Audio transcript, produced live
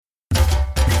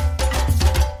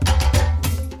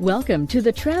Welcome to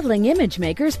the Traveling Image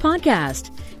Makers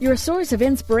podcast, your source of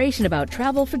inspiration about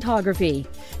travel photography.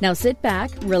 Now sit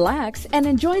back, relax, and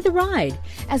enjoy the ride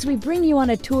as we bring you on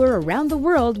a tour around the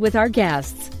world with our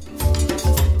guests.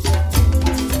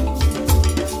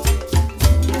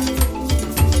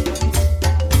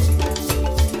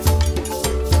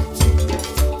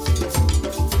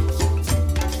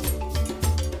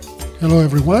 Hello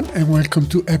everyone and welcome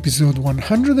to episode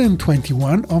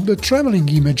 121 of the Traveling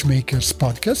Image Makers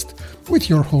podcast with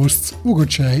your hosts Ugo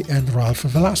Cei and Ralph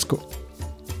Velasco.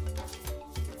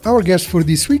 Our guest for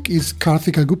this week is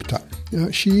Karthika Gupta.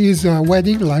 She is a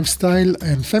wedding, lifestyle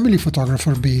and family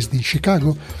photographer based in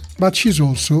Chicago, but she's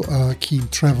also a keen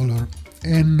traveler.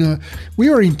 And we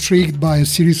are intrigued by a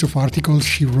series of articles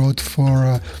she wrote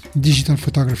for Digital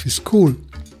Photography School,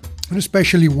 and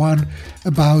especially one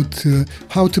about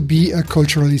how to be a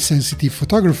culturally sensitive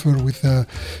photographer, with a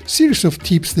series of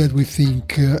tips that we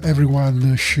think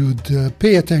everyone should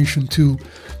pay attention to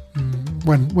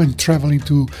when traveling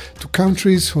to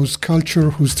countries whose culture,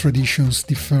 whose traditions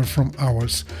differ from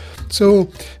ours. So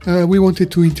we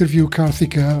wanted to interview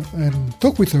Karthika and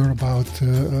talk with her about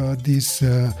this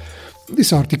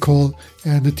article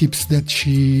and the tips that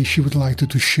she would like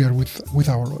to share with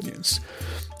our audience.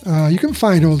 You can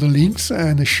find all the links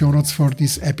and the show notes for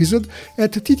this episode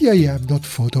at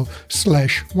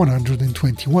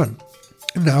ttim.photo/121.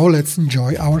 Now let's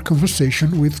enjoy our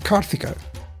conversation with Karthika.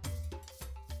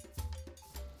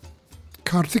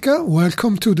 Karthika,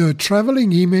 welcome to the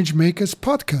Traveling Image Makers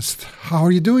podcast. How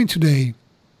are you doing today?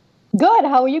 Good.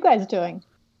 How are you guys doing?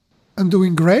 I'm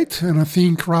doing great, and I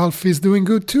think Ralph is doing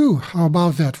good too. How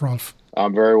about that, Ralph?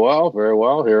 I'm very well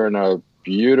here in a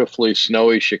beautifully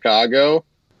snowy Chicago.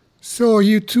 So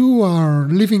you two are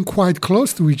living quite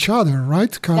close to each other,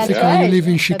 right? Karthika, right. You live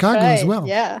in Chicago as well.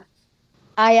 Yeah,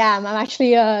 I am. I'm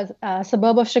actually a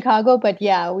suburb of Chicago, but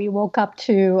yeah, we woke up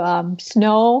to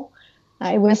snow.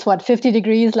 It was, 50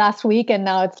 degrees last week, and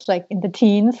now it's like in the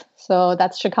teens. So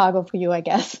that's Chicago for you, I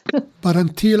guess. But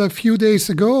until a few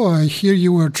days ago, I hear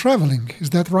you were traveling.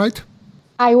 Is that right?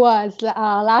 I was.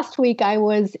 Last week, I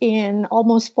was in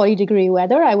almost 40-degree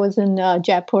weather. I was in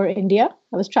Jaipur, India.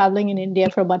 I was traveling in India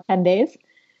for about 10 days.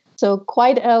 So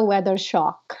quite a weather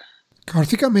shock.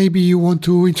 Karthika, maybe you want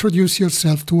to introduce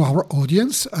yourself to our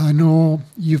audience. I know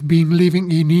you've been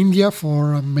living in India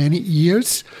for many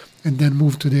years and then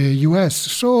moved to the US.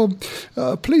 So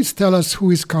please tell us,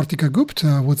 who is Karthika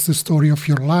Gupta? What's the story of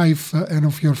your life and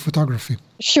of your photography?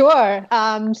 Sure.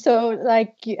 So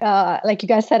like you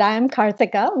guys said, I am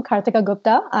Karthika. I'm Karthika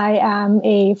Gupta. I am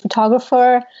a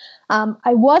photographer.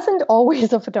 I wasn't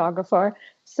always a photographer.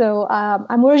 So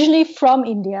I'm originally from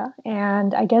India.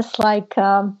 And I guess like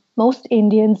most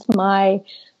Indians, my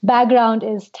background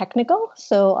is technical.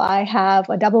 So I have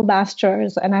a double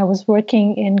master's and I was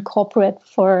working in corporate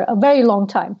for a very long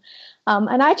time.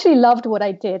 And I actually loved what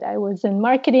I did. I was in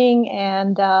marketing,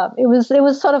 and it was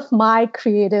sort of my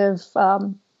creative,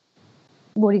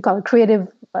 creative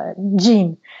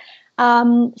gene.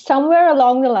 Somewhere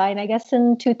along the line, I guess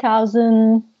in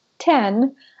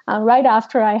 2010, right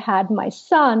after I had my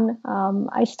son,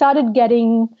 I started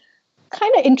getting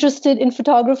kind of interested in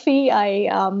photography. I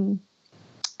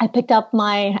picked up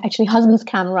my husband's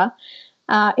camera.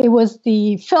 It was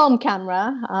the film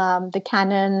camera, the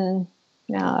Canon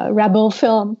Rebel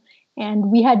film,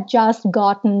 and we had just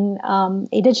gotten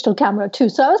a digital camera too.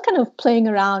 So I was kind of playing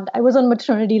around. I was on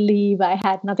maternity leave. I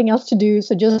had nothing else to do.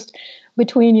 So just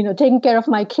between, taking care of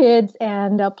my kids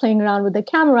and playing around with the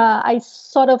camera, I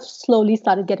sort of slowly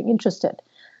started getting interested.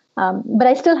 But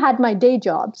I still had my day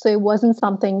job. So it wasn't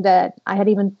something that I had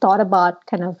even thought about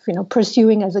kind of,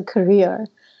 pursuing as a career.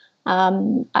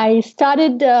 I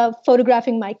started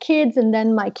photographing my kids, and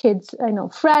then my kids,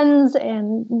 friends,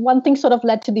 and one thing sort of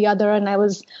led to the other. And I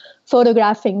was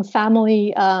photographing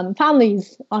families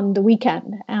on the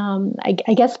weekend.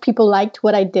 I guess people liked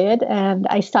what I did, and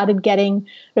I started getting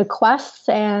requests,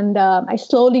 and I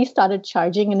slowly started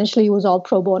charging. Initially, it was all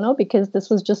pro bono because this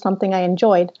was just something I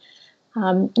enjoyed.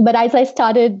 But as I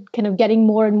started kind of getting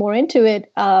more and more into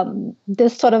it,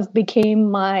 this sort of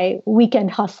became my weekend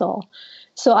hustle.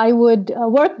 So I would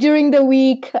work during the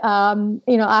week.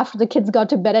 After the kids got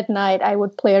to bed at night, I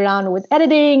would play around with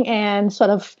editing and sort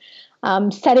of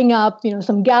setting up,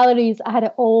 some galleries. I had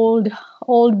an old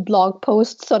blog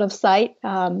post sort of site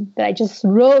that I just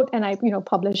wrote, and I,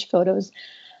 published photos.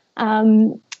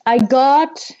 I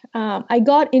got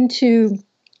into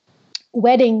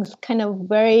weddings kind of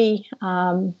very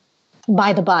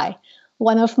by the by.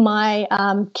 One of my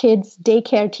kids'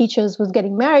 daycare teachers was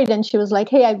getting married, and she was like,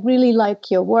 "Hey, I really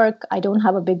like your work. I don't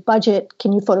have a big budget.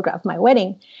 Can you photograph my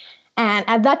wedding?" And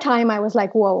at that time, I was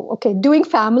like, whoa, okay, doing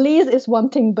families is one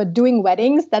thing, but doing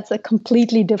weddings, that's a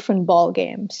completely different ball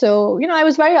game. So, I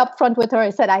was very upfront with her. I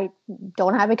said, I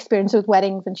don't have experience with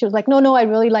weddings. And she was like, no, I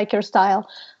really like your style.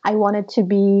 I want it to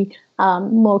be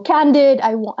more candid.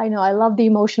 I know I love the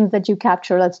emotions that you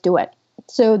capture. Let's do it.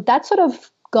 So that sort of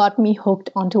got me hooked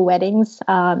onto weddings.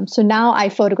 So now I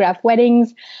photograph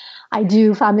weddings. I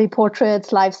do family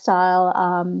portraits, lifestyle.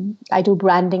 I do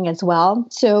branding as well.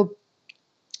 So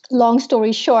long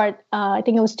story short, I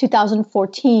think it was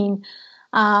 2014.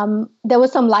 There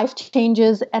was some life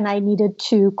changes and I needed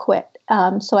to quit.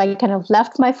 So I kind of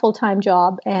left my full-time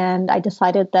job and I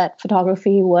decided that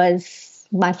photography was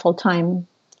my full-time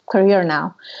career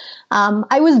now.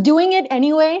 I was doing it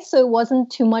anyway, so it wasn't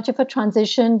too much of a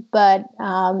transition, but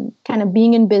kind of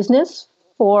being in business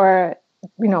for,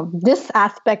 this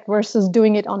aspect versus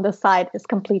doing it on the side is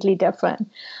completely different.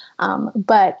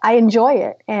 But I enjoy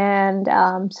it. And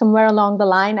somewhere along the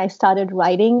line, I started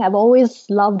writing. I've always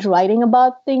loved writing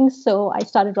about things. So I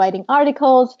started writing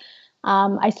articles.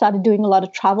 I started doing a lot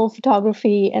of travel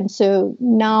photography. And so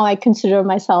now I consider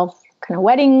myself kind of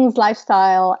weddings,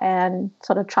 lifestyle, and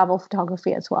sort of travel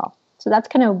photography as well. So that's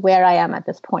kind of where I am at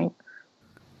this point.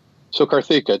 So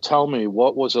Karthika, tell me,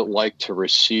 what was it like to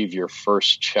receive your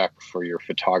first check for your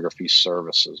photography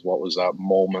services? What was that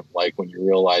moment like when you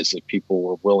realized that people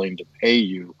were willing to pay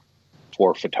you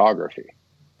for photography?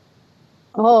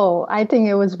 Oh, I think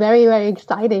it was very, very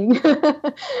exciting.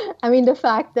 I mean, the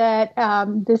fact that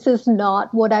this is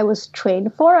not what I was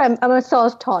trained for. I'm a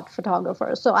self-taught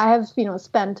photographer. So I have,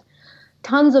 spent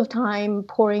tons of time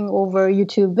poring over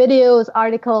YouTube videos,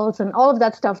 articles, and all of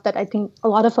that stuff that I think a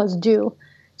lot of us do.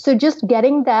 So just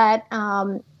getting that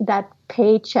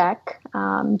paycheck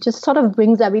just sort of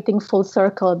brings everything full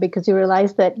circle because you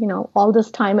realize that, all this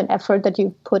time and effort that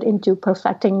you put into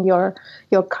perfecting your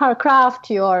craft,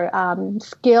 your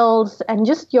skills, and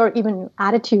just your even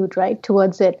attitude, right,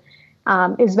 towards it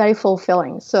is very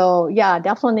fulfilling. So yeah,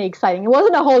 definitely exciting. It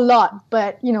wasn't a whole lot,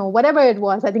 but whatever it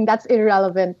was, I think that's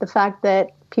irrelevant. The fact that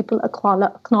people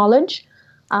acknowledge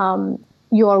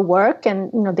your work and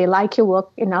they like your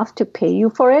work enough to pay you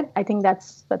for it, I think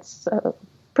that's a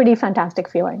pretty fantastic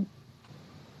feeling.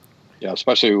 Yeah,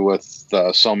 especially with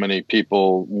so many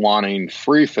people wanting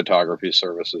free photography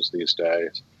services these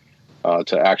days,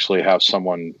 to actually have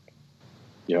someone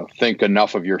think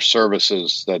enough of your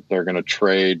services that they're going to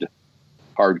trade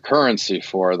hard currency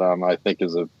for them, I think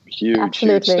is a huge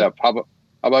step. How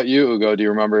about you, Ugo? Do you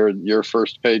remember your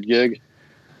first paid gig?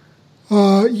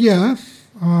 Yeah.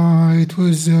 It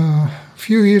was a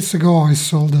few years ago. I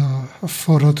sold a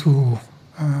photo to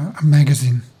a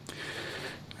magazine,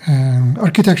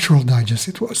 Architectural Digest.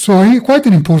 It was quite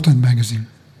an important magazine.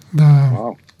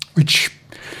 Wow. Which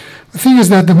the thing is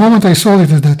that the moment I sold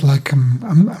it, is that like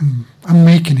I'm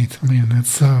making it. I mean,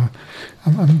 it's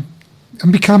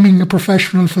I'm becoming a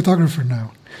professional photographer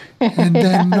now, and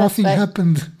then nothing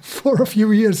happened for a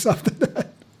few years after that.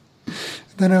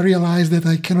 Then I realized that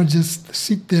I cannot just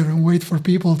sit there and wait for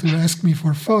people to ask me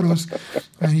for photos.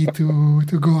 I need to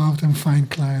go out and find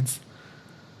clients.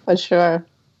 For sure.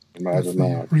 Imagine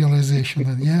the realization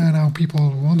that, now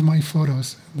people want my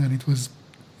photos. And then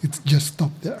it just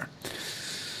stopped there.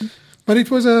 But it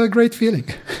was a great feeling,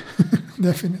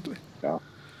 definitely. Yeah,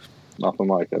 nothing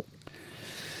like it.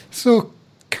 So,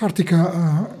 Karthika,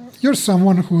 you're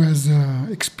someone who has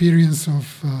experience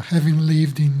of having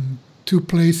lived in two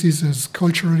places as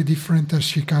culturally different as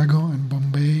Chicago and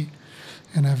Bombay,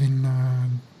 and having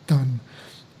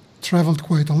traveled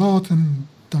quite a lot and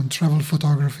done travel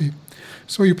photography.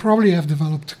 So you probably have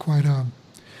developed quite a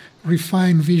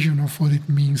refined vision of what it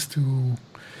means to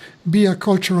be a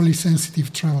culturally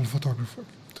sensitive travel photographer,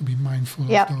 to be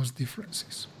mindful of those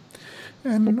differences.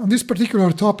 And on this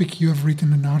particular topic, you have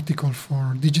written an article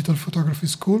for Digital Photography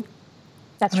School.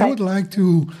 That's right. I would like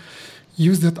to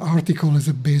use that article as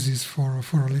a basis for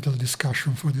a little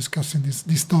discussion, for discussing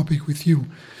this topic with you.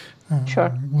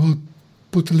 Sure. We'll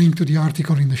put a link to the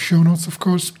article in the show notes, of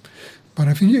course. But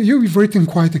I think you've written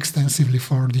quite extensively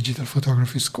for Digital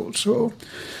Photography School. So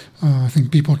I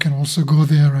think people can also go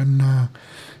there and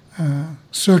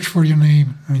search for your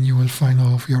name, and you will find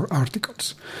all of your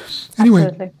articles.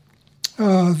 Anyway,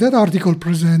 that article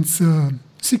presents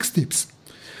 6 tips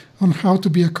on how to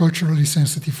be a culturally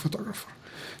sensitive photographer.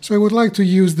 So I would like to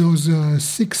use those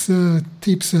 6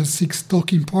 tips as 6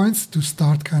 talking points to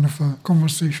start kind of a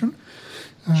conversation.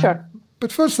 Sure.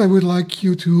 But first I would like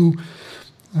you to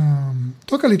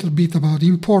talk a little bit about the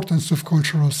importance of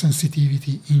cultural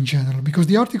sensitivity in general, because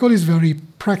the article is very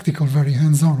practical, very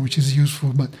hands-on, which is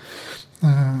useful. But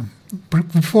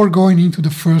before going into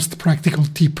the first practical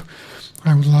tip,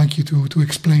 I would like you to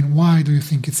explain why do you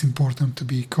think it's important to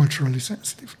be culturally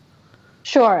sensitive?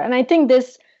 Sure. And I think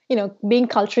this, being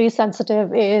culturally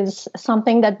sensitive is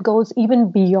something that goes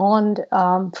even beyond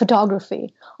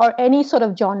photography or any sort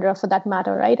of genre for that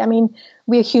matter, right? I mean,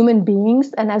 we're human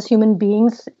beings, and as human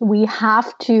beings, we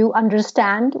have to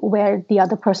understand where the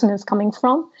other person is coming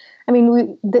from. I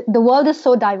mean, the world is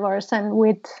so diverse, and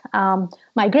with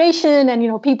migration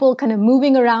and, people kind of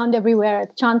moving around everywhere,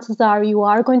 chances are you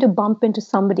are going to bump into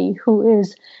somebody who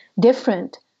is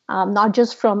different. Not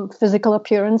just from physical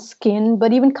appearance, skin,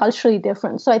 but even culturally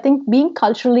different. So I think being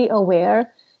culturally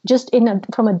aware, just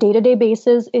from a day-to-day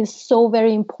basis, is so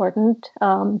very important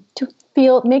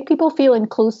to make people feel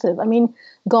inclusive. I mean,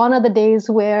 gone are the days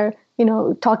where,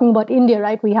 talking about India,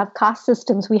 right? We have caste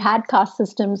systems. We had caste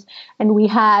systems, and we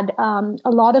had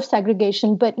a lot of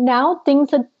segregation. But now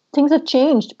things have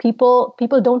changed. People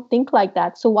don't think like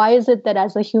that. So why is it that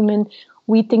as a human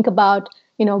we think about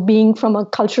being from a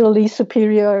culturally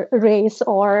superior race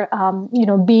or,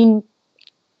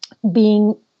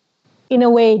 being in a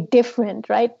way different,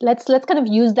 right? Let's kind of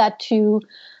use that to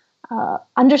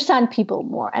understand people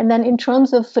more. And then in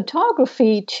terms of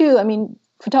photography too, I mean,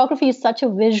 photography is such a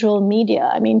visual media.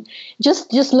 I mean,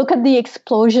 just look at the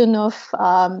explosion of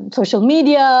social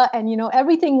media and,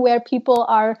 everything where people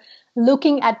are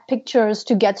looking at pictures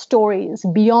to get stories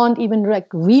beyond even like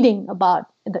reading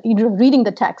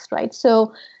the text, right?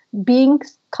 So being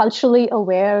culturally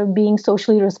aware, being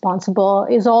socially responsible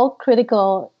is all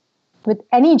critical with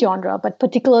any genre, but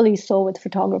particularly so with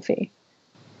photography.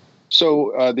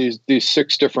 So these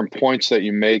 6 different points that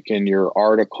you make in your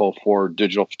article for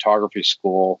Digital Photography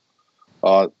School,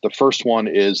 the first one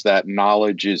is that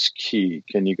knowledge is key.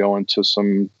 Can you go into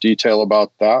some detail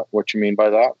about that? What you mean by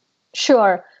that?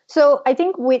 Sure. So I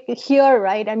think here,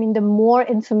 right, I mean, the more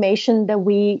information that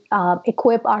we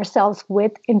equip ourselves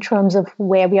with in terms of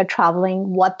where we are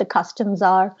traveling, what the customs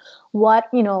are, what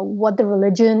the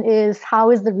religion is,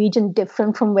 how is the region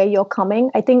different from where you're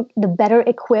coming, I think the better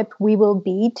equipped we will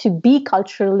be to be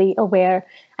culturally aware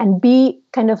and be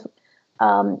kind of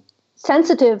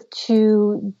sensitive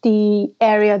to the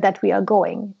area that we are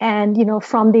going. And,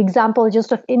 from the example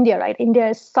just of India, right? India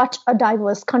is such a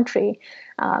diverse country.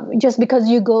 Just because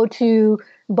you go to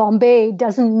Bombay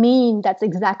doesn't mean that's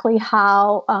exactly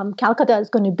how Calcutta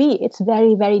is going to be. It's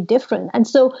very, very different. And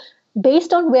so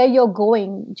based on where you're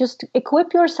going, just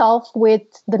equip yourself with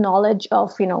the knowledge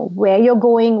of, where you're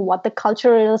going, what the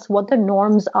culture is, what the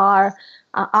norms are.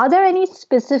 Are there any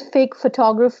specific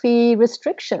photography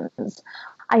restrictions?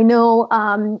 I know,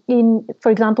 for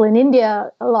example, in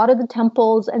India, a lot of the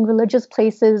temples and religious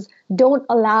places don't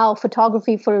allow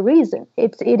photography for a reason.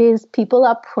 It is people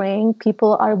are praying,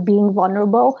 people are being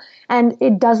vulnerable, and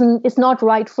it's not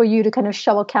right for you to kind of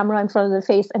shove a camera in front of the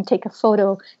face and take a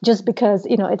photo just because,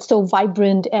 it's so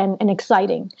vibrant and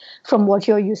exciting from what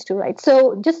you're used to, right?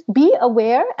 So just be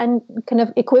aware and kind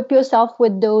of equip yourself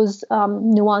with those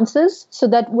nuances so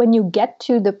that when you get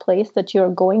to the place that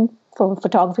you're going from a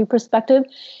photography perspective,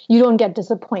 you don't get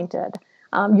disappointed.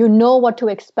 You know what to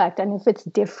expect. And if it's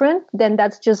different, then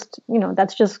that's just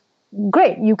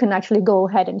great. You can actually go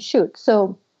ahead and shoot.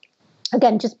 So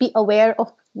again, just be aware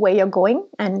of where you're going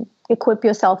and equip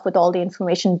yourself with all the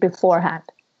information beforehand.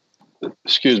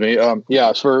 Excuse me.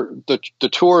 For the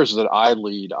tours that I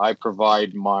lead, I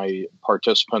provide my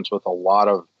participants with a lot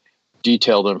of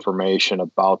detailed information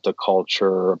about the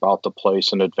culture, about the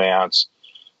place in advance,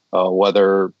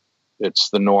 whether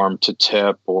it's the norm to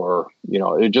tip or,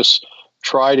 just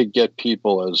try to get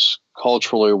people as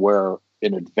culturally aware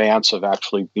in advance of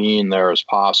actually being there as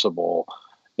possible.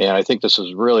 And I think this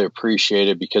is really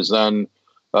appreciated because then,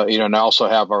 and I also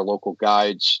have our local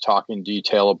guides talk in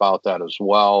detail about that as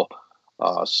well.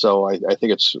 So I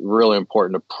think it's really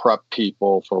important to prep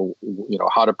people for,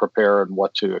 how to prepare and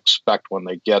what to expect when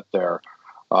they get there.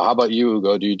 How about you,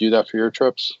 Ugo? Do you do that for your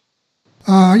trips?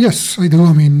 Yes, I do.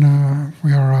 I mean,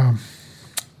 we are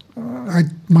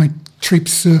my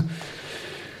trips,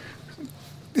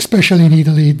 especially in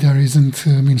Italy, there isn't.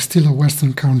 Still a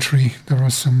Western country. There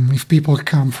are some. If people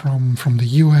come from the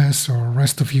U.S. or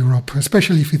rest of Europe,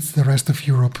 especially if it's the rest of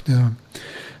Europe,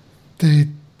 the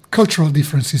cultural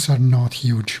differences are not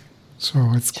huge.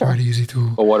 So it's quite easy to.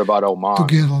 But what about Oman? To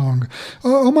get along.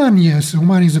 Oman, yes,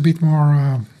 Oman is a bit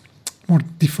more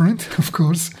different, of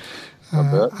course.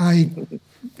 I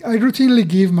routinely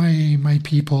give my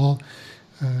people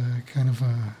kind of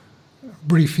a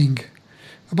briefing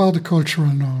about the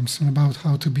cultural norms and about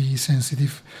how to be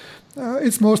sensitive.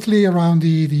 It's mostly around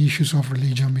the issues of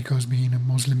religion because being a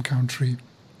Muslim country,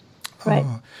 right.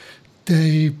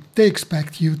 They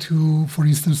expect you to, for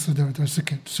instance, there's a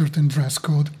certain dress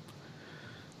code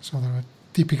So there are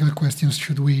typical questions.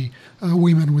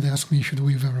 Women would ask me, should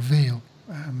we wear a veil?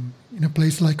 In a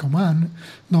place like Oman,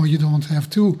 no, you don't have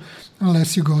to,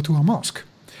 unless you go to a mosque.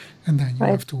 And then you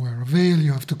have to wear a veil,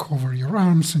 you have to cover your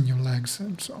arms and your legs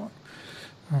and so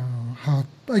on.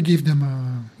 I give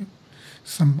them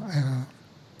some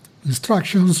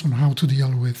instructions on how to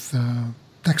deal with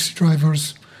taxi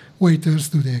drivers, waiters,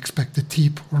 do they expect a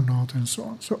tip or not, and so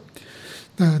on. So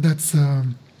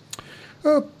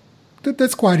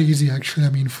that's quite easy, actually. I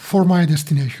mean, for my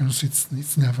destinations,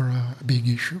 it's never a big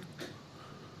issue.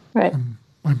 Right.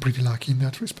 I'm pretty lucky in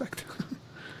that respect.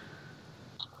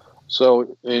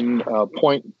 So in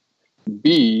point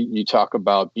B, you talk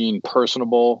about being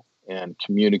personable and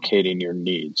communicating your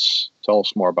needs. Tell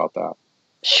us more about that.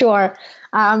 Sure.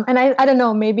 And I don't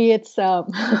know, maybe it's,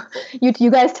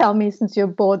 you guys tell me, since you're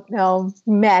both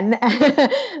men,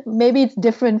 maybe it's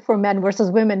different for men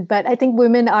versus women, but I think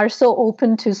women are so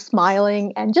open to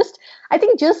smiling and just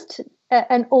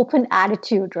an open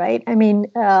attitude, right? I mean,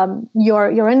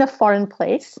 you're in a foreign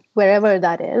place, wherever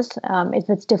that is, if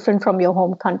it's different from your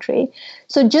home country.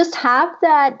 So just have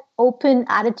that open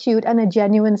attitude and a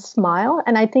genuine smile.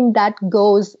 And I think that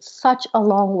goes such a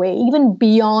long way, even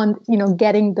beyond,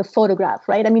 getting the photograph,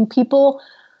 right? I mean, people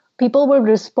will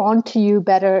respond to you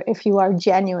better if you are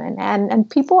genuine. And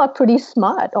people are pretty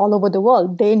smart all over the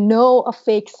world. They know a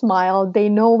fake smile. They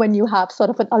know when you have sort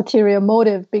of an ulterior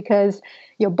motive, because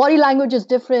your body language is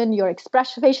different, your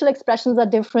facial expressions are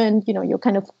different, you're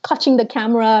kind of clutching the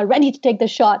camera, ready to take the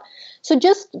shot. So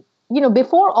just,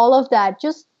 before all of that,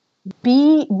 just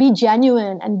be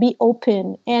genuine and be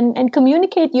open and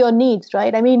communicate your needs,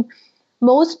 right? I mean,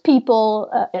 most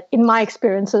people, in my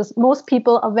experiences, most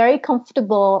people are very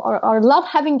comfortable or love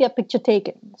having their picture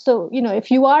taken. So,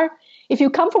 if you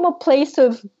come from a place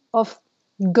of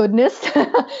goodness,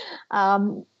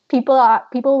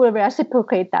 people will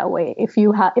reciprocate that way. If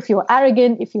you're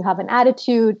arrogant, if you have an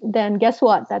attitude, then guess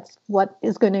what? That's what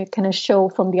is going to kind of show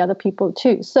from the other people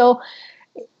too. So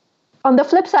on the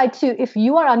flip side too, if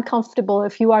you are uncomfortable,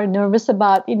 if you are nervous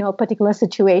about, a particular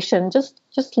situation, just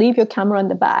leave your camera in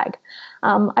the bag.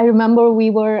 I remember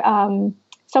we were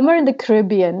somewhere in the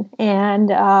Caribbean, and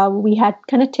we had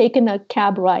kind of taken a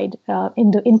cab ride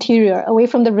in the interior away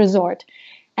from the resort.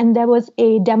 And there was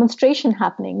a demonstration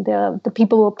happening. The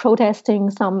people were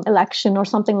protesting some election or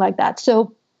something like that.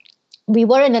 So we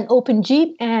were in an open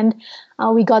Jeep, and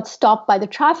we got stopped by the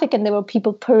traffic, and there were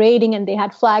people parading, and they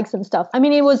had flags and stuff. I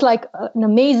mean, it was like an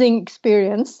amazing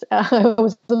experience. It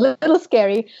was a little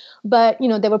scary, but,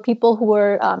 there were people who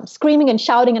were screaming and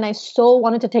shouting, and I so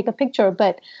wanted to take a picture,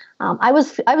 but I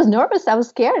was nervous. I was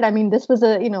scared. I mean, this was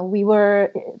we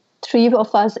were 3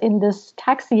 of us in this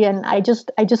taxi, and I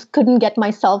just couldn't get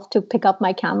myself to pick up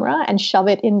my camera and shove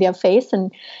it in their face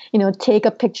and, take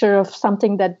a picture of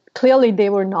something that clearly they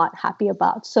were not happy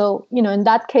about. So, in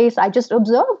that case, I just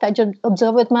observed. I just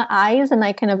observed with my eyes, and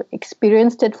I kind of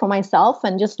experienced it for myself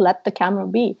and just let the camera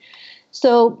be.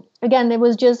 So again, it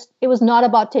was not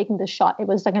about taking the shot. It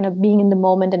was kind of being in the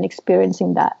moment and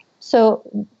experiencing that. So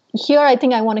here, I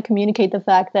think I want to communicate the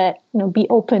fact that, be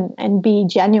open and be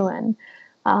genuine.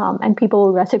 And people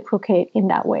will reciprocate in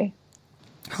that way.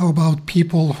 How about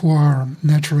people who are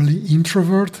naturally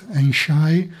introvert and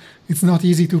shy? It's not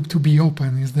easy to be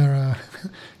open. Is there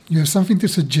you have something to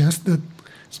suggest, that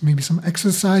maybe some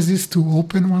exercises to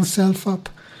open oneself up?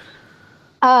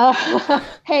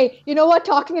 Hey, you know what?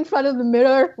 Talking in front of the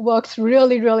mirror works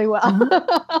really, really well.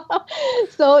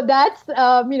 Mm-hmm. So that's,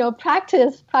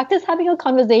 practice having a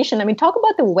conversation. I mean, talk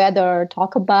about the weather,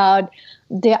 talk about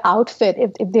their outfit,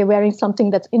 if they're wearing something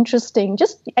that's interesting,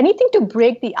 just anything to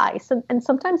break the ice. And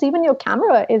sometimes even your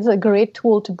camera is a great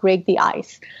tool to break the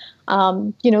ice.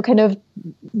 Kind of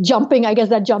jumping, I guess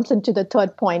that jumps into the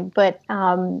third point. But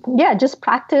just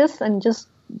practice and just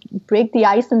break the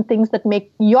ice and things that make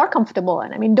you comfortable.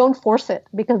 And I mean, don't force it,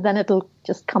 because then it'll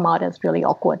just come out as really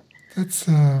awkward. That's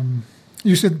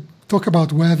you should talk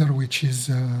about weather, which is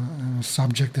a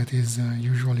subject that is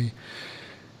usually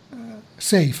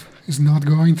safe. Is not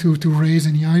going to raise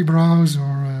any eyebrows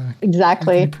or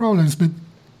exactly any problems. But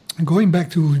going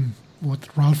back to what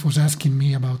Ralph was asking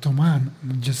me about Oman,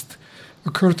 it just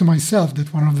occurred to myself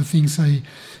that one of the things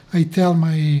I tell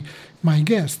my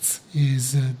guests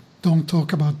is don't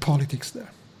talk about politics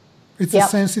there. It's a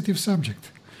sensitive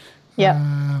subject.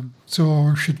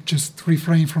 So should just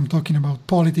refrain from talking about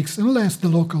politics unless the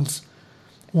locals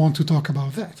want to talk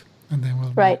about that. And they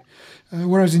will. Right.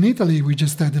 Whereas in Italy, we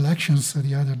just had elections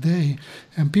the other day,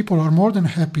 and people are more than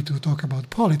happy to talk about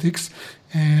politics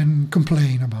and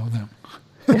complain about them.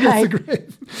 Right. That's a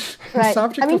great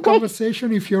subject of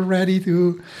conversation if you're ready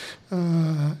to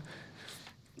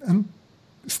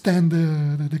stand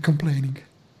the complaining.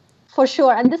 For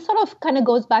sure. And this sort of kind of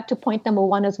goes back to point number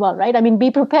one as well, right? I mean, be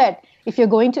prepared. If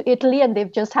you're going to Italy and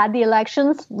they've just had the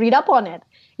elections, read up on it.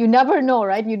 You never know,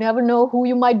 right? You never know who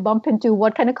you might bump into,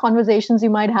 what kind of conversations you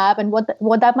might have, and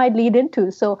what that might lead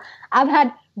into. So I've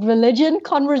had religion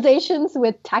conversations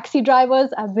with taxi drivers.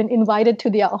 I've been invited to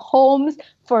their homes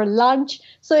for lunch.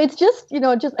 So it's just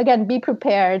again, be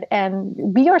prepared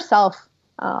and be yourself.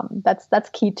 That's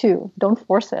key too. Don't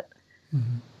force it.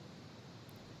 Mm-hmm.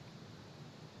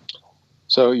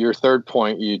 So your third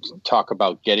point, you talk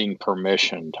about getting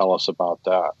permission. Tell us about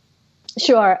that.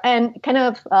 Sure. And kind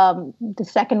of the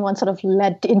second one sort of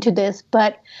led into this,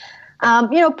 but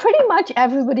pretty much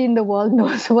everybody in the world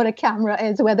knows what a camera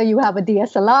is, whether you have a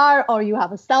DSLR or you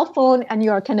have a cell phone and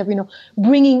you're kind of,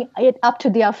 bringing it up to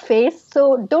their face.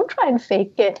 So don't try and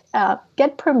fake it.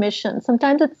 Get permission.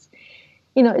 Sometimes it's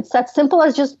as simple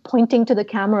as just pointing to the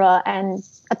camera and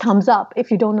a thumbs up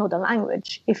if you don't know the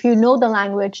language. If you know the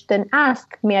language, then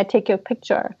ask, may I take your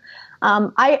picture?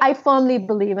 I firmly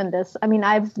believe in this. I mean,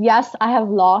 I have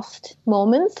lost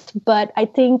moments, but I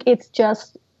think it's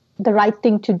just the right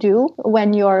thing to do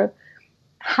when you're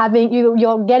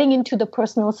getting into the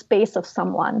personal space of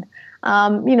someone.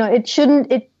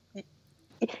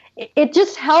 It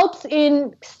just helps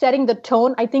in setting the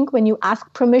tone, I think, when you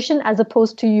ask permission, as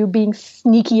opposed to you being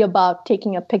sneaky about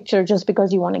taking a picture just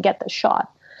because you want to get the shot.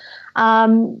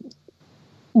 Learn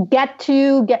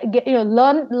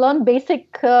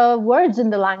basic words in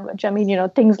the language. I mean,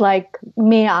 things like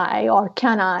may I or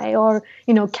can I or,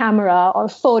 camera or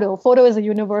photo. Photo is a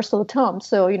universal term.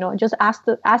 So, just ask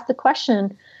the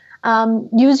question.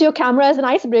 Use your camera as an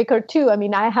icebreaker too. I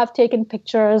mean, I have taken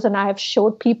pictures and I have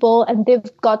showed people and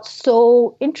they've got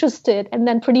so interested. And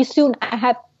then pretty soon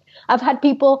I've had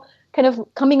people kind of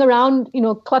coming around,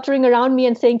 cluttering around me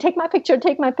and saying, take my picture,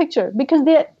 because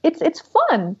it's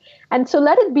fun. And so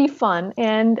let it be fun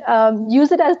and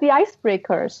use it as the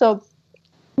icebreaker. So,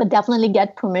 but definitely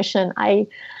get permission.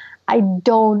 I've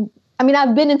been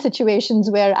in situations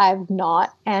where I've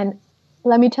not. And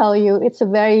let me tell you, it's a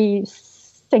very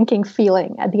sinking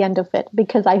feeling at the end of it,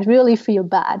 because I really feel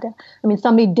bad. I mean,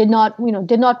 somebody did not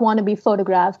want to be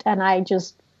photographed and I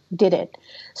just did it.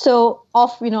 So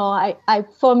I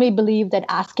firmly believe that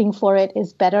asking for it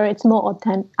is better. It's more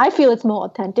authentic. I feel it's more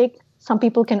authentic. Some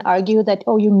people can argue that,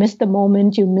 you missed the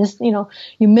moment, you missed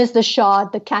the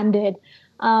shot, the candid.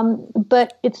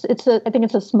 But I think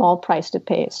it's a small price to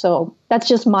pay. So that's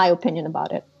just my opinion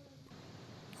about it.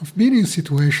 I've been in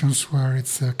situations where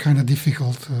it's kind of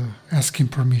difficult asking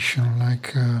permission,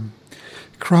 like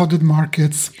crowded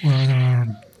markets where there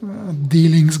are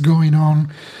dealings going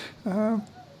on.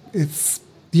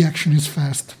 The action is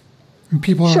fast. And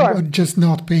people are just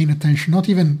not paying attention, not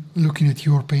even looking at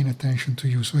you or paying attention to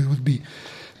you. So it would be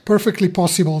perfectly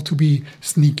possible to be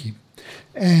sneaky.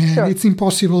 And it's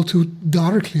impossible to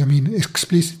directly,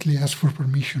 explicitly ask for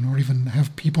permission or even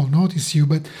have people notice you.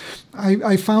 But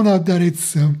I found out that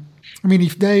it's,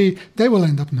 if they will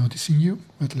end up noticing you,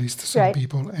 at least some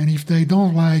people. And if they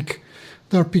don't like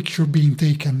their picture being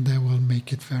taken, they will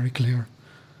make it very clear.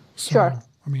 So,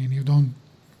 you don't,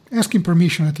 asking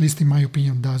permission, at least in my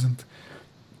opinion, doesn't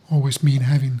always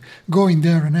mean going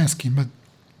there and asking. But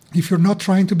if you're not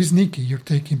trying to be sneaky, you're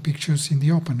taking pictures in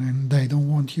the open and they don't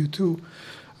want you to,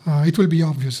 it will be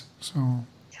obvious. So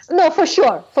no, for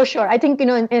sure. I think,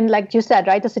 in like you said,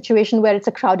 right, the situation where it's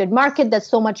a crowded market, there's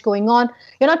so much going on.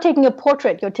 You're not taking a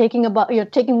portrait. You're taking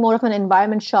more of an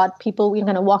environment shot. People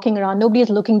kind of walking around. Nobody is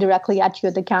looking directly at you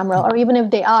at the camera, or even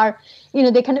if they are,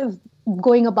 they kind of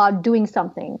going about doing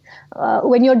something.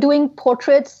 When you're doing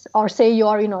portraits, or say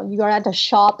you're at a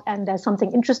shop and there's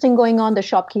something interesting going on, the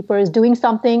shopkeeper is doing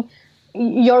something,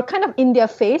 you're kind of in their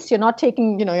face. You're not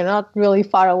taking, you're not really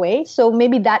far away. So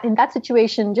maybe that in that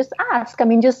situation, just ask.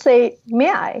 Just say, may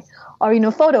I, or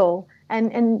photo,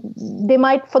 and they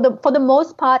might. For the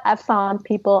most part, I've found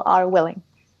people are willing,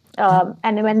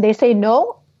 and when they say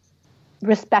no,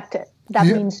 respect it. That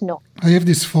means no. I have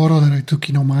this photo that I took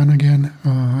in Oman again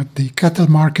at the cattle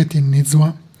market in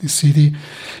Nizwa, the city,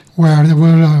 where there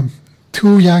were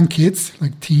two young kids,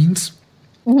 like teens,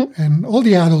 and all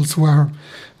the adults were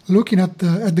looking at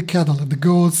the cattle, at the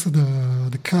goats,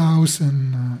 the cows,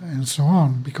 and so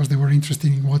on, because they were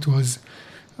interested in what was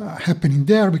happening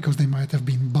there, because they might have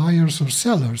been buyers or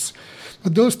sellers.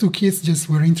 But those two kids just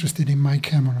were interested in my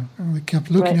camera. And they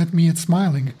kept looking at me and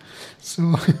smiling.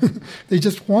 So they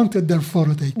just wanted their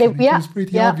photo taken. It was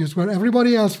pretty obvious. Where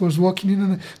everybody else was looking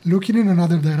in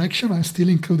another direction, I still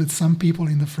included some people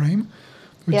in the frame.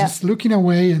 Were just looking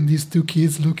away, and these two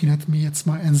kids looking at me and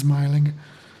smiling.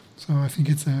 So I think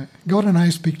got a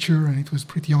nice picture, and it was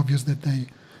pretty obvious that they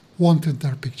wanted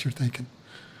their picture taken.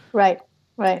 Right.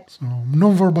 So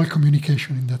nonverbal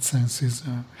communication in that sense is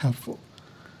helpful.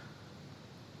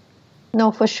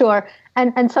 No, for sure.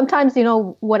 And sometimes,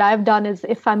 what I've done is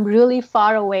if I'm really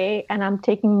far away and I'm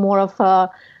taking more of a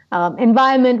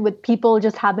environment with people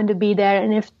just happen to be there,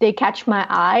 and if they catch my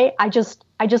eye, I just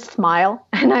smile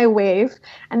and I wave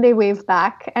and they wave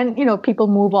back, and people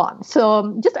move on.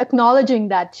 So just acknowledging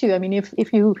that too. I mean,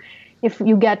 if you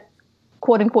get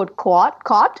quote unquote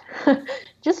caught,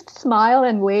 just smile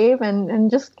and wave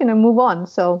and just move on.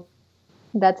 So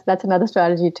that's another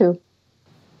strategy too.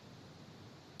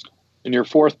 In your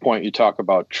fourth point, you talk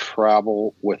about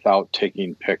travel without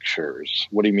taking pictures.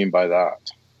 What do you mean by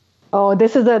that? Oh,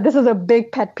 this is a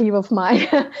big pet peeve of mine.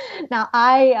 Now,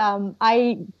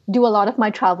 I do a lot of my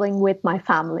traveling with my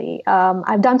family.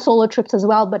 I've done solo trips as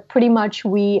well, but pretty much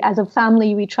as a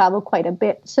family, we travel quite a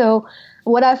bit. So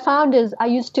what I found is I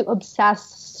used to obsess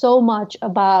so much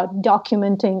about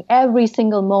documenting every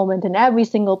single moment in every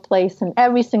single place and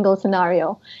every single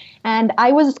scenario. And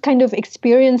I was kind of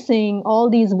experiencing all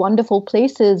these wonderful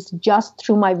places just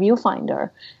through my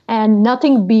viewfinder and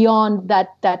nothing beyond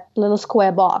that little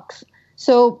square box.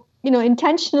 So,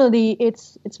 intentionally,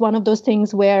 it's one of those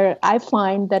things where I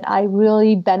find that I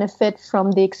really benefit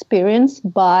from the experience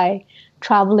by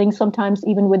traveling sometimes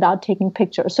even without taking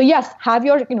pictures. So yes, have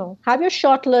your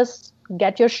shot list,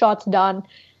 get your shots done,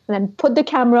 and then put the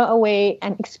camera away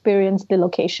and experience the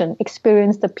location,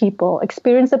 experience the people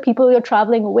you're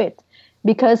traveling with.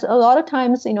 Because a lot of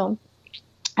times,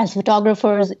 as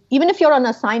photographers, even if you're on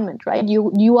assignment, right,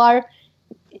 you're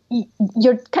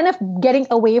kind of getting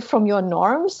away from your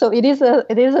norms. So it is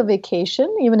a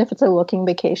vacation, even if it's a working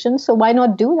vacation. So why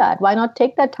not do that? Why not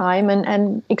take that time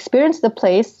and experience the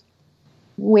place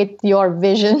with your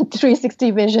vision,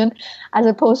 360 vision, as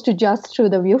opposed to just through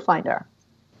the viewfinder?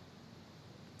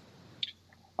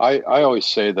 I always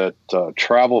say that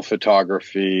travel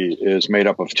photography is made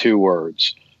up of two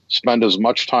words. Spend as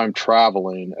much time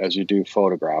traveling as you do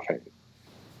photographing.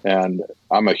 And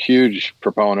I'm a huge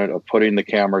proponent of putting the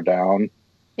camera down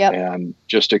and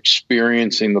just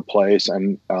experiencing the place.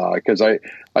 And because I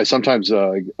sometimes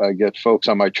I get folks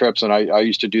on my trips, and I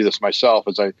used to do this myself,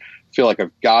 is I feel like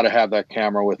I've got to have that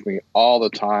camera with me all the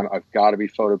time. I've got to be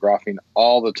photographing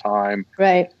all the time.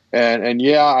 Right. And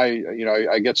yeah,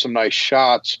 I get some nice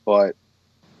shots, but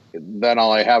then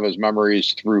all I have is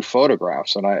memories through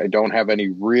photographs, and I don't have any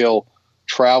real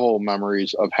travel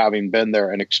memories of having been there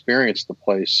and experienced the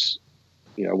place,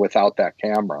 without that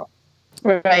camera.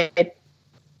 Right.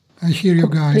 I hear you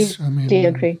guys. I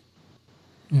agree.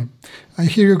 Yeah, I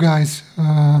hear you guys.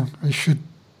 I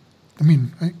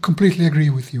completely agree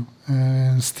with you.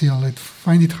 Still, I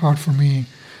find it hard for me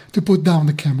to put down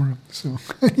the camera, so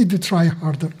I need to try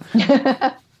harder.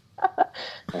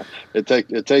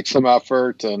 It takes some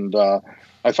effort, and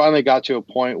I finally got to a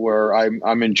point where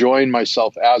I'm enjoying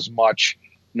myself as much,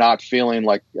 not feeling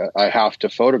like I have to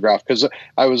photograph, because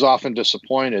I was often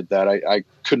disappointed that I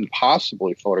couldn't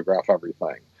possibly photograph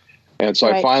everything, and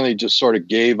so I finally just sort of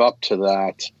gave up to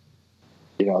that,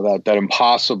 that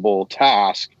impossible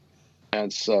task,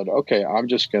 and said, okay, I'm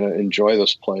just going to enjoy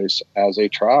this place as a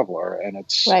traveler, and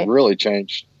it's really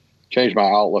changed my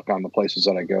outlook on the places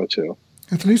that I go to.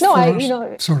 At least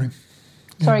Sorry.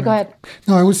 Sorry, go ahead.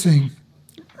 No, I was saying,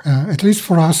 at least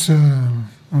for us,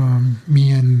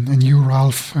 me and you,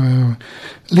 Ralph,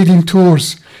 leading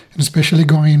tours, and especially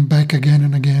going back again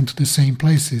and again to the same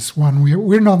places. One,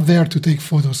 we're not there to take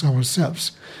photos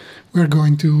ourselves. We're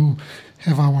going to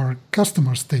have our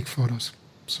customers take photos.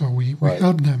 So we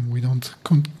help them. We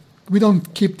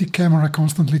don't keep the camera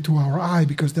constantly to our eye,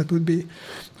 because that would be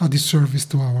a disservice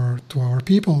to our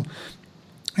people.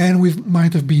 And we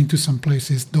might have been to some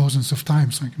places dozens of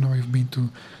times. Like, we've been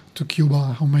to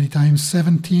Cuba, how many times?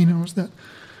 17, or was that?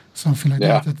 Something like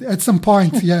that. At some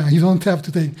point, you don't have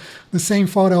to take the same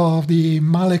photo of the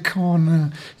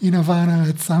Malecon in Havana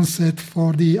at sunset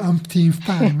for the umpteenth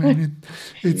time. And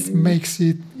it makes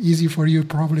it easy for you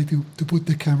probably to put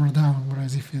the camera down.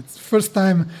 Whereas if it's first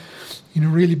time in a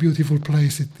really beautiful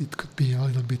place, it could be a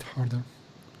little bit harder.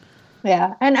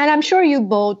 Yeah, and I'm sure you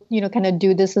both, kind of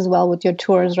do this as well with your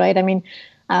tours, right? I mean,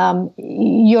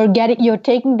 you're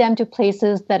taking them to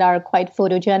places that are quite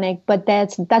photogenic, but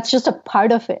that's just a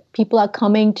part of it. People are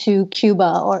coming to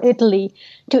Cuba or Italy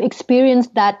to experience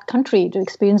that country, to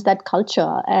experience that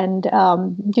culture, and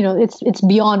it's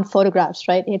beyond photographs,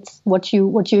 right? It's what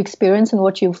you experience and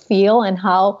what you feel, and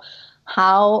how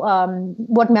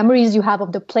what memories you have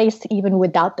of the place even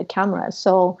without the camera.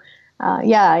 So.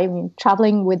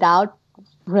 Traveling without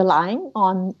relying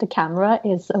on the camera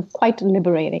is quite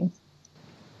liberating.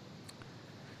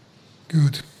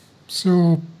 Good.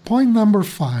 So point number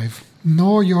 5,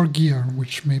 know your gear,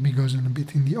 which maybe goes in a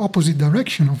bit in the opposite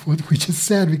direction of what we just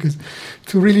said, because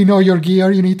to really know your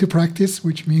gear, you need to practice,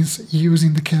 which means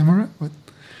using the camera. But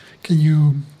can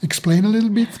you explain a little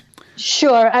bit?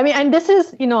 Sure. I mean, and this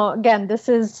is, again, this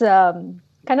is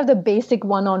kind of the basic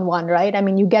one-on-one, right? I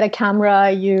mean, you get a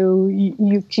camera,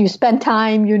 you spend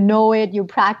time, you know it, you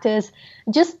practice.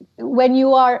 Just when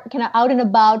you are kind of out and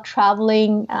about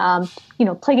traveling,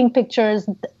 clicking pictures,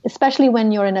 especially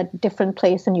when you're in a different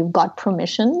place and you've got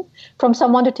permission from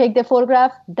someone to take their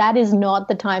photograph, that is not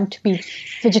the time to be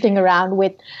fidgeting around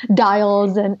with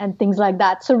dials and things like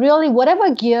that. So really,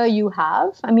 whatever gear you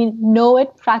have, I mean, know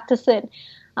it, practice it.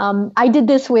 I did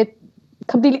this with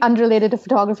completely unrelated to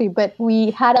photography, but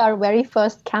we had our very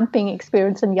first camping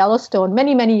experience in Yellowstone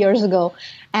many, many years ago.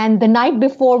 And the night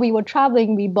before we were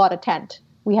traveling, we bought a tent.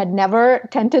 We had never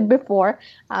tented before.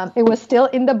 It was still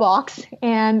in the box.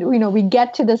 And, we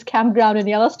get to this campground in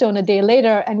Yellowstone a day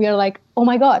later, and we are like, oh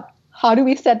my God, how do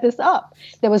we set this up?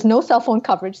 There was no cell phone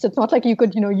coverage. So it's not like you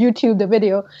could, YouTube the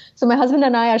video. So my husband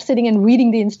and I are sitting and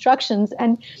reading the instructions,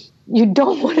 and you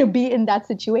don't want to be in that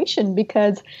situation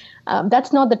because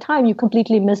that's not the time. You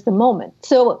completely miss the moment.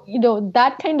 So,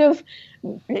 that kind of,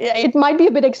 it might be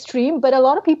a bit extreme, but a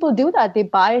lot of people do that. They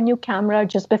buy a new camera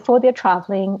just before they're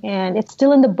traveling, and it's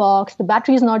still in the box. The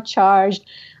battery is not charged.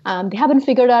 They haven't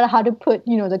figured out how to put,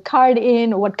 the card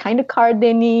in or what kind of card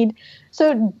they need.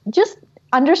 So just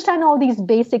understand all these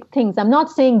basic things. I'm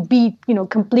not saying be,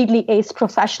 completely ace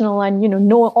professional and,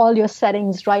 know all your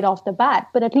settings right off the bat,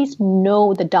 but at least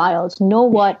know the dials, know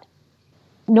what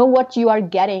you are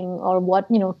getting or what,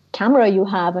 camera you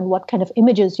have and what kind of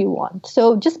images you want.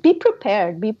 So just be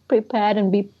prepared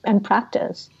and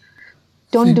practice.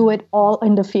 Don't do it all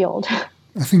in the field.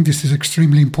 I think this is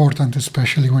extremely important,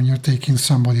 especially when you're taking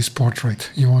somebody's portrait.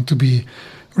 You want to be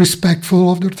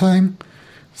respectful of their time.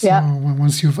 So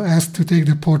once you've asked to take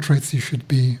the portraits, you should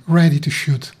be ready to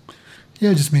shoot.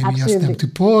 Yeah, just maybe ask them to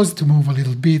pause, to move a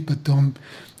little bit, but don't,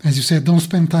 as you said, don't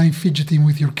spend time fidgeting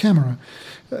with your camera.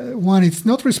 One, it's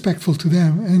not respectful to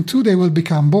them, and two, they will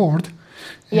become bored,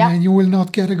 and you will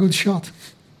not get a good shot.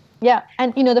 Yeah,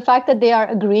 and the fact that they are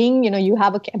agreeing, you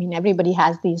have everybody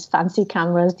has these fancy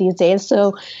cameras these days.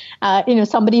 So,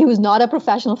 somebody who's not a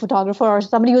professional photographer or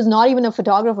somebody who's not even a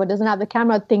photographer doesn't have the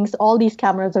camera thinks all these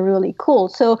cameras are really cool.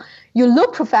 So you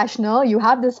look professional, you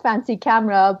have this fancy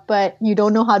camera, but you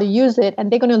don't know how to use it,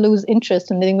 and they're going to lose interest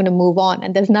and they're going to move on.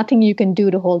 And there's nothing you can do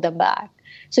to hold them back.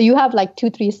 So you have like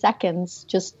 2-3 seconds,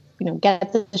 just,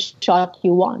 get the shot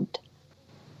you want.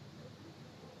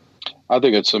 I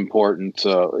think it's important,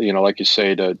 like you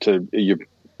say, to you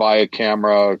buy a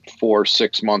camera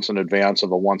 4-6 months in advance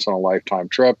of a once-in-a-lifetime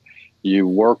trip. You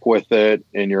work with it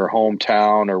in your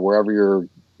hometown or wherever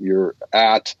you're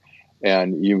at,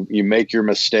 and you make your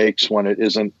mistakes when it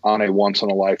isn't on a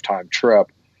once-in-a-lifetime trip.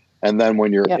 And then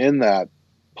when you're in that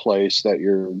place that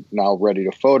you're now ready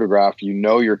to photograph,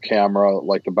 your camera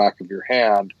like the back of your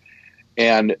hand.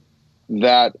 And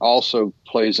that also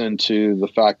plays into the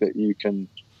fact that you can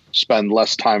spend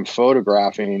less time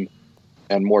photographing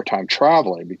and more time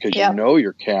traveling because you know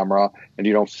your camera and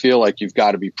you don't feel like you've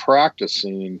got to be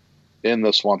practicing in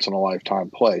this once in a lifetime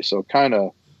place. So it kind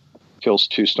of kills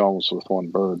two stones with one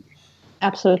bird.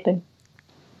 Absolutely.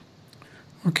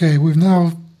 Okay, we've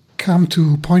now come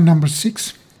to point number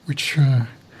 6, which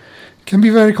can be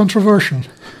very controversial.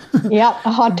 Yeah,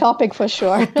 a hot topic for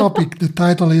sure. Hot topic. The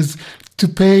title is To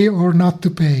Pay or Not to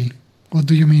Pay. What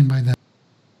do you mean by that?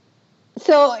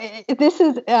 So this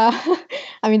is, there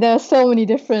are so many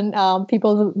different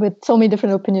people with so many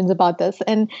different opinions about this.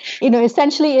 And,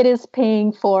 essentially it is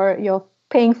paying for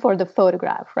the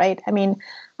photograph, right?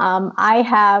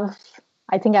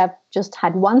 I think I've just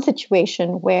had one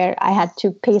situation where I had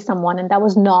to pay someone and that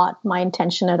was not my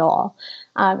intention at all.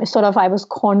 I was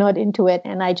cornered into it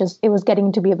and it was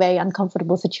getting to be a very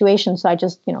uncomfortable situation. So I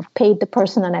just, paid the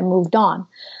person and I moved on.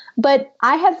 But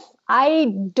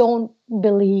I don't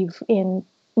believe in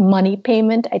money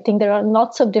payment. I think there are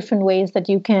lots of different ways that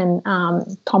you can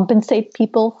compensate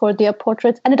people for their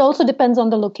portraits. And it also depends on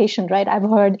the location, right? I've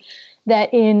heard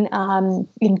that in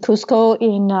Cusco,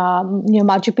 near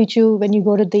Machu Picchu, when you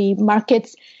go to the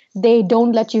markets, they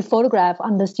don't let you photograph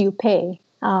unless you pay.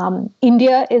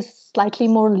 India is slightly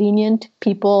more lenient.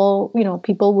 People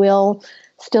will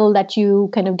still let you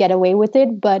kind of get away with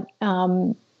it, but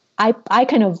I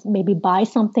kind of maybe buy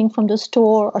something from the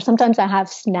store, or sometimes I have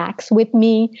snacks with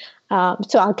me.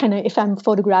 So I'll kind of, if I'm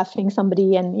photographing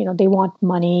somebody and, they want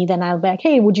money, then I'll be like,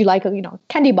 hey, would you like a,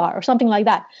 candy bar or something like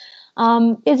that?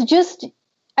 It's just,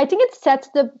 I think it sets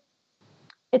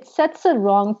the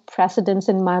wrong precedence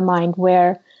in my mind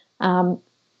where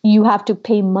you have to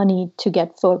pay money to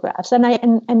get photographs.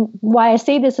 And why I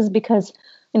say this is because,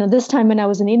 this time when I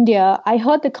was in India, I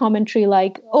heard the commentary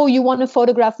like, oh, you want to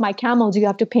photograph my camels, you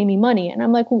have to pay me money. And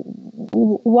I'm like,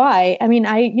 why? I mean,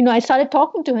 I started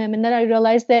talking to him, and then I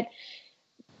realized that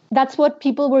that's what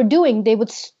people were doing. They would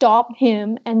stop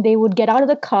him and they would get out of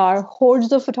the car.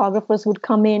 Hordes of photographers would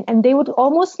come in, and they would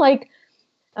almost like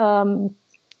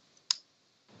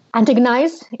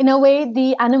antagonize, in a way,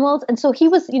 the animals. And so he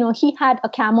was, he had a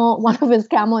camel, one of his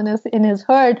camel in his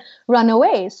herd run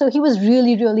away. So he was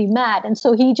really, really mad. And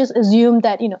so he just assumed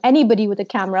that, anybody with a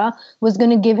camera was going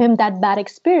to give him that bad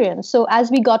experience. So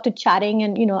as we got to chatting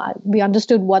and, we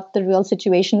understood what the real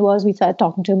situation was, we started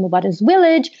talking to him about his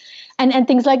village and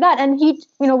things like that. And he,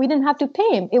 we didn't have to pay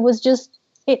him. It was just,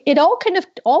 it all kind of,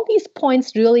 all these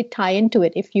points really tie into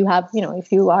it. If you have,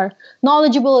 if you are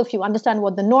knowledgeable, if you understand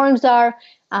what the norms are,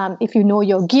 if you know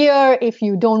your gear, if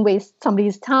you don't waste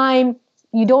somebody's time,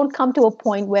 you don't come to a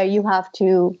point where you have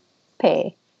to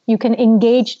pay. You can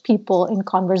engage people in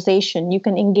conversation. You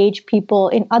can engage people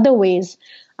in other ways,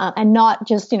 and not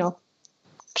just,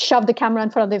 shove the camera in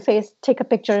front of their face, take a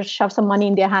picture, shove some money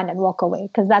in their hand and walk away,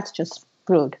 because that's just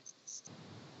rude.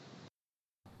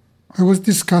 I was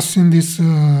discussing this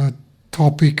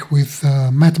topic with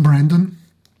Matt Brandon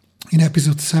in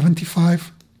episode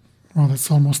 75. Well,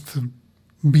 that's almost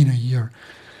been a year,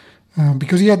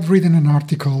 because he had written an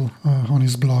article on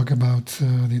his blog about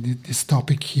this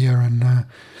topic here, and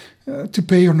to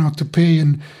pay or not to pay.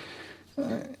 And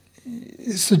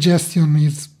his suggestion,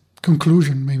 his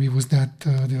conclusion maybe was that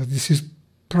this is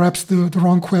perhaps the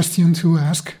wrong question to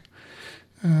ask.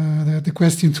 The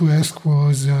question to ask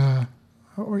was,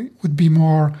 or it would be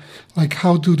more like,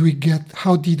 how did we get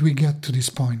to this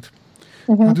point?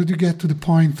 Mm-hmm. How did you get to the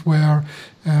point where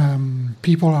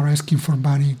people are asking for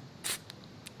money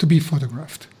to be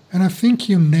photographed? And I think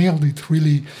you nailed it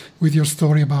really with your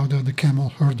story about the camel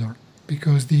herder,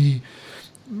 because the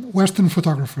Western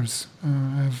photographers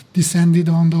have descended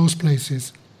on those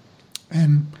places,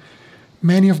 and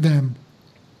many of them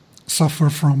suffer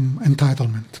from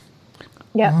entitlement.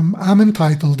 Yeah. I'm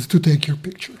entitled to take your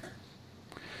picture.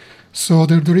 So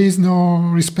there is no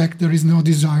respect, there is no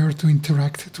desire to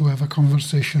interact, to have a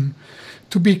conversation,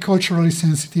 to be culturally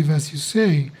sensitive, as you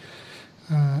say.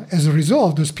 As a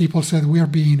result, those people said, we are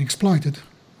being exploited,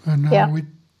 and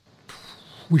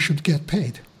we should get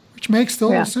paid, which makes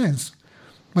total sense.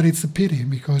 But it's a pity,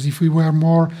 because if we were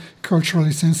more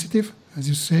culturally sensitive, as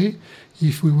you say,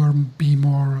 if we were be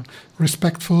more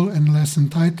respectful and less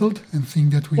entitled and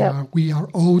think that we are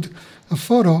owed a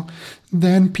photo,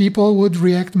 then people would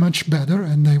react much better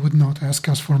and they would not ask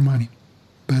us for money.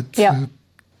 But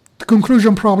the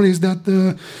conclusion probably is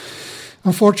that,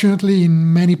 unfortunately,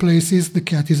 in many places, the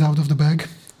cat is out of the bag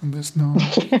and there's no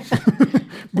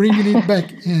bringing it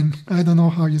back in. I don't know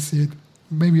how you see it.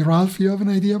 Maybe, Ralph, you have an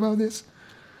idea about this?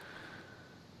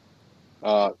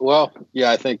 Well,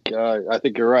 yeah, I think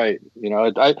you're right.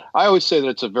 I always say that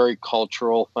it's a very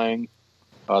cultural thing.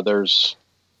 There's,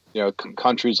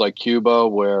 countries like Cuba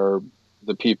where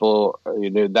the people,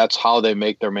 that's how they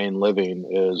make their main living,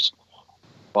 is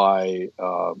by,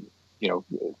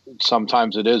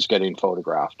 sometimes it is getting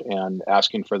photographed and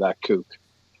asking for that kook.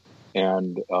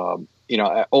 And,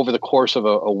 over the course of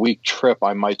a week trip,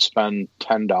 I might spend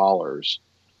 $10.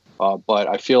 But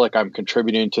I feel like I'm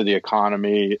contributing to the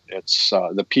economy. It's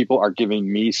the people are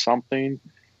giving me something.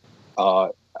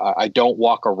 I don't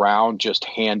walk around just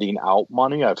handing out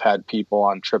money. I've had people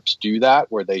on trips do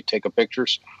that, where they take a picture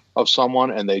of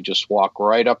someone and they just walk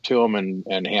right up to them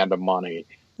and hand them money.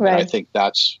 Right. And I think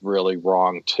that's really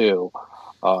wrong too.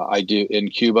 I do in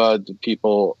Cuba, the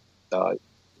people,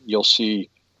 you'll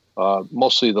see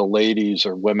mostly the ladies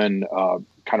or women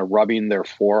kind of rubbing their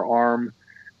forearm.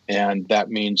 And that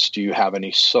means, do you have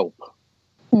any soap?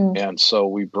 And so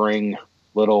we bring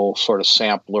little sort of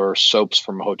sampler soaps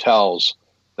from hotels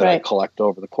that I collect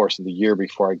over the course of the year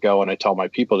before I go. And I tell my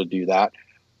people to do that.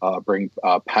 Bring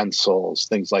pencils,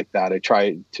 things like that. I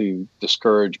try to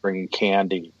discourage bringing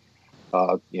candy.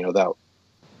 That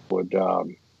would,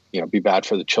 be bad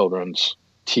for the children's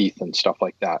teeth and stuff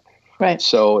like that. Right.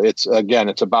 So it's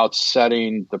about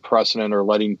setting the precedent or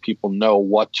letting people know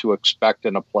what to expect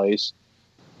in a place.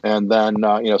 And then,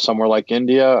 somewhere like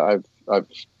India, I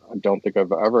don't think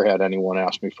I've ever had anyone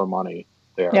ask me for money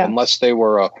there, unless they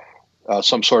were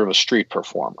some sort of a street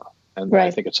performer. And I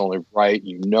think it's only right.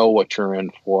 You know what you're in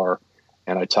for.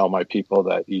 And I tell my people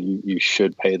that you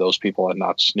should pay those people and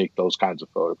not sneak those kinds of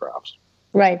photographs.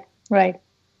 Right.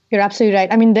 You're absolutely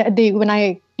right. I mean, when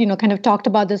I kind of talked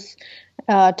about this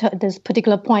this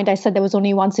particular point. I said there was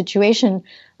only one situation.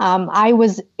 I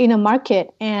was in a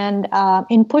market and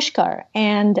in Pushkar,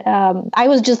 and I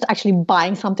was just actually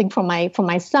buying something for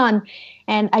my son.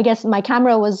 And I guess my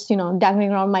camera was,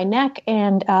 dangling around my neck,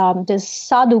 and this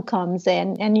sadhu comes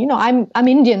in, and I'm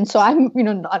Indian, so I'm,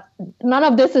 none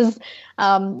of this is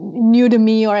new to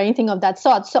me or anything of that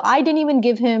sort. So I didn't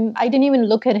even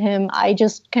look at him. I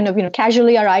just kind of,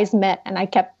 casually our eyes met, and I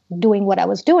kept doing what I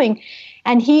was doing.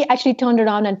 And he actually turned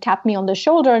around and tapped me on the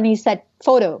shoulder, and he said,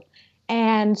 "Photo."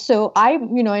 And so I,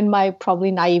 in my probably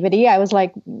naivety, I was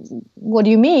like, "What do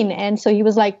you mean?" And so he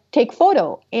was like, "Take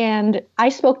photo." And I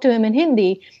spoke to him in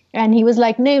Hindi, and he was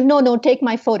like, no, take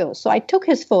my photo. So I took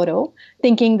his photo,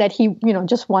 thinking that he,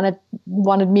 just wanted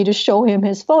me to show him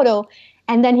his photo.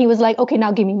 And then he was like, "Okay,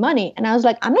 now give me money." And I was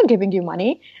like, "I'm not giving you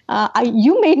money.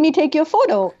 You made me take your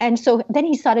photo." And so then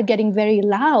he started getting very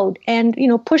loud. And,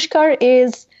 Pushkar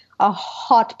is a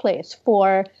hot place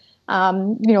for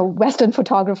Western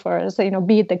photographers,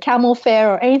 be it the Camel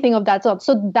Fair or anything of that sort.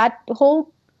 So that whole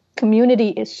community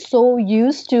is so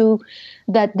used to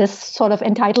this sort of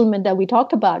entitlement that we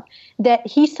talked about, that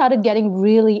he started getting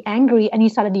really angry, and he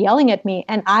started yelling at me.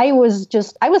 And I was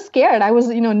scared. I was,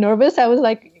 nervous. I was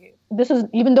like,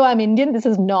 even though I'm Indian, this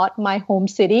is not my home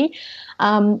city.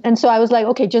 And so I was like,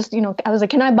 okay, just, I was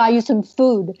like, "Can I buy you some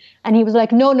food?" And he was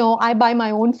like, no, I buy my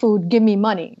own food. Give me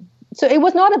money. So it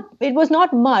was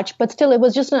not much, but still it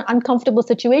was just an uncomfortable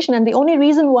situation. And the only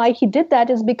reason why he did that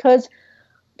is because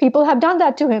people have done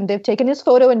that to him. They've taken his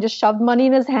photo and just shoved money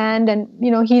in his hand, and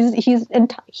he's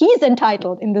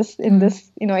entitled in this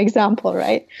example,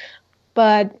 right?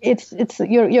 But it's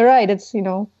you're right. It's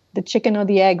the chicken or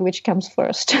the egg, which comes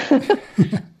first.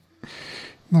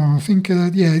 No, I think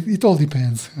it all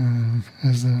depends.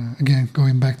 Again,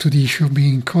 going back to the issue of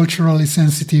being culturally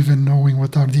sensitive and knowing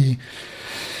what are the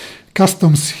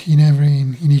customs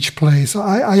in each place.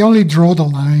 I only draw the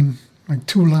line, like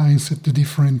 2 lines at the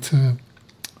different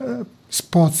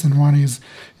spots, and one is,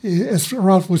 as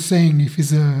Ralph was saying, if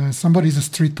somebody's a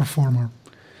street performer,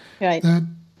 right?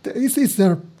 It's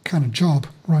their kind of job,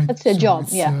 right? That's their job,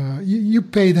 yeah. You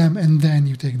pay them, and then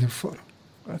you take their photo.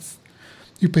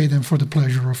 You pay them for the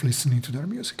pleasure of listening to their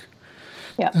music.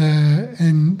 Yeah.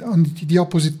 And on the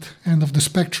opposite end of the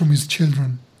spectrum is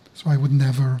children. So I would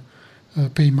never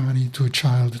pay money to a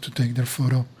child to take their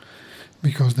photo,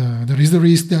 because there is the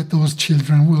risk that those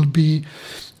children will be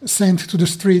sent to the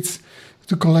streets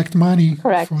to collect money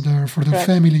for their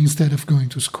family instead of going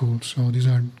to school. So these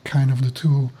are kind of the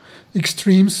 2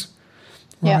 extremes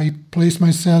where I place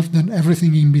myself. Then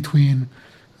everything in between,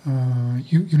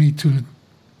 you need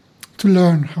to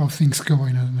learn how things go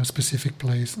in a specific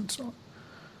place and so on.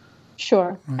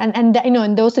 Sure. Right. And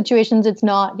in those situations, it's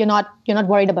not, you're not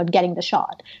worried about getting the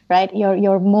shot, right?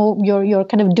 You're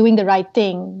kind of doing the right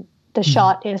thing. The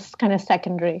shot is kind of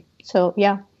secondary. So,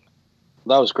 yeah.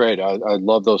 That was great. I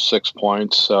love those 6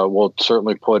 points. We'll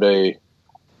certainly put a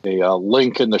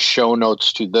link in the show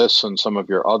notes to this and some of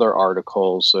your other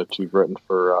articles that you've written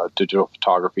for Digital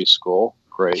Photography School.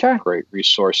 Great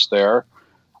resource there.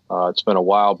 It's been a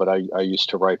while, but I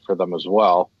used to write for them as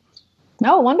well.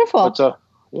 Oh, wonderful. But,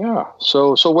 yeah.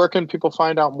 So where can people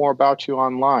find out more about you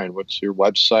online? What's your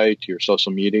website, your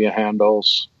social media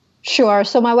handles? Sure.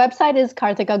 So my website is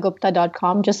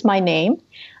kartikagupta.com, just my name.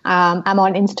 I'm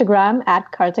on Instagram at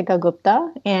Kartika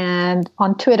Gupta, and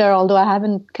on Twitter, although I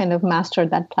haven't kind of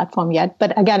mastered that platform yet.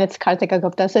 But again, it's Kartika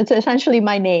Gupta. So it's essentially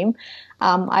my name.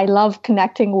 I love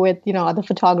connecting with, other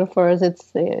photographers.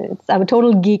 I'm a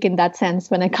total geek in that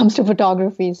sense when it comes to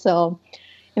photography. So,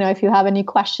 if you have any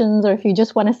questions or if you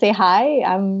just want to say hi,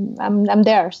 I'm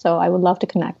there. So I would love to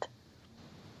connect.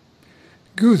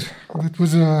 Good. That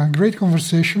was a great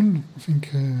conversation. I think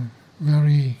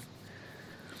very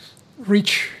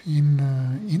rich in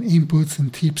inputs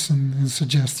and tips and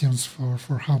suggestions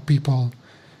for how people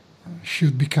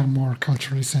should become more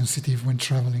culturally sensitive when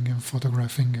traveling and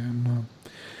photographing. And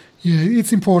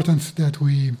it's important that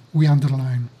we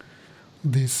underline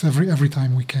this every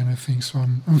time we can, I think. So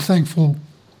I'm thankful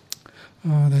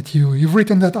that you've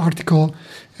written that article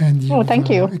and thank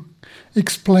you.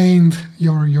 Explained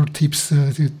your tips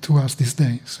to us this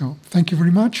day. So thank you very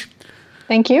much.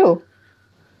 Thank you.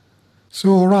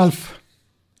 So Ralph,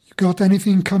 you got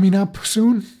anything coming up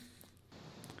soon?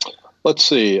 Let's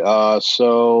see.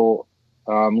 So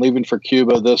I'm leaving for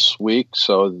Cuba this week,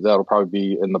 so that'll probably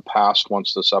be in the past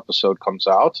once this episode comes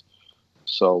out.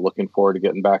 So looking forward to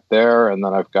getting back there. And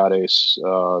then I've got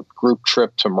a group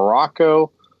trip to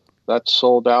Morocco. That's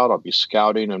sold out. I'll be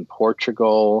scouting in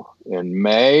Portugal in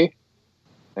May.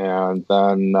 And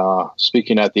then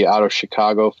speaking at the Out of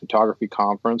Chicago Photography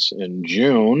Conference in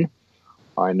June.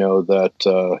 I know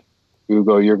that,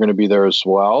 Ugo, you're going to be there as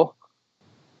well.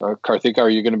 Karthika, are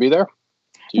you going to be there?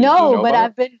 No,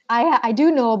 but I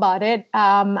do know about it.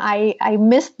 I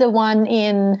missed the one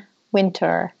in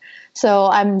winter. So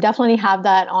I'm definitely have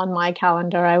that on my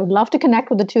calendar. I would love to connect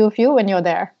with the two of you when you're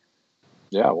there.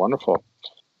 Yeah, wonderful.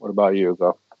 What about you,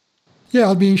 Ugo? Yeah,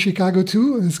 I'll be in Chicago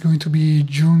too. It's going to be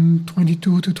June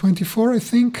 22 to 24, I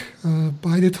think.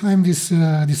 By the time this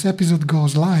episode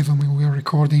goes live, I mean, we're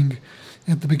recording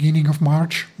at the beginning of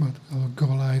March, but I'll go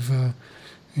live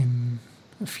in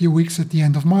a few weeks at the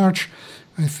end of March.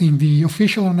 I think the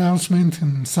official announcement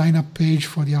and sign-up page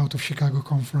for the Out of Chicago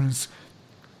conference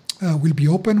will be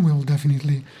open. We'll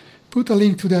definitely put a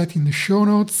link to that in the show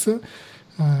notes.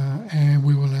 And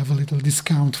we will have a little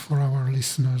discount for our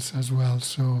listeners as well.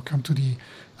 So come to the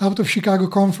Out of Chicago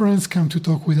conference, come to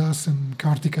talk with us. And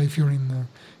Karthika,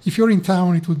 if you're in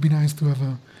town, it would be nice to have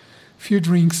a few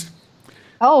drinks.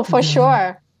 Oh, for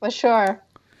sure.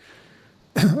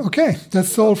 Okay,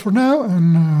 that's all for now.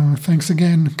 And thanks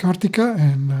again, Karthika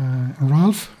and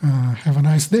Ralph. Have a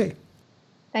nice day.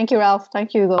 Thank you, Ralph.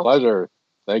 Thank you, Hugo. Pleasure.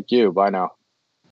 Thank you. Bye now.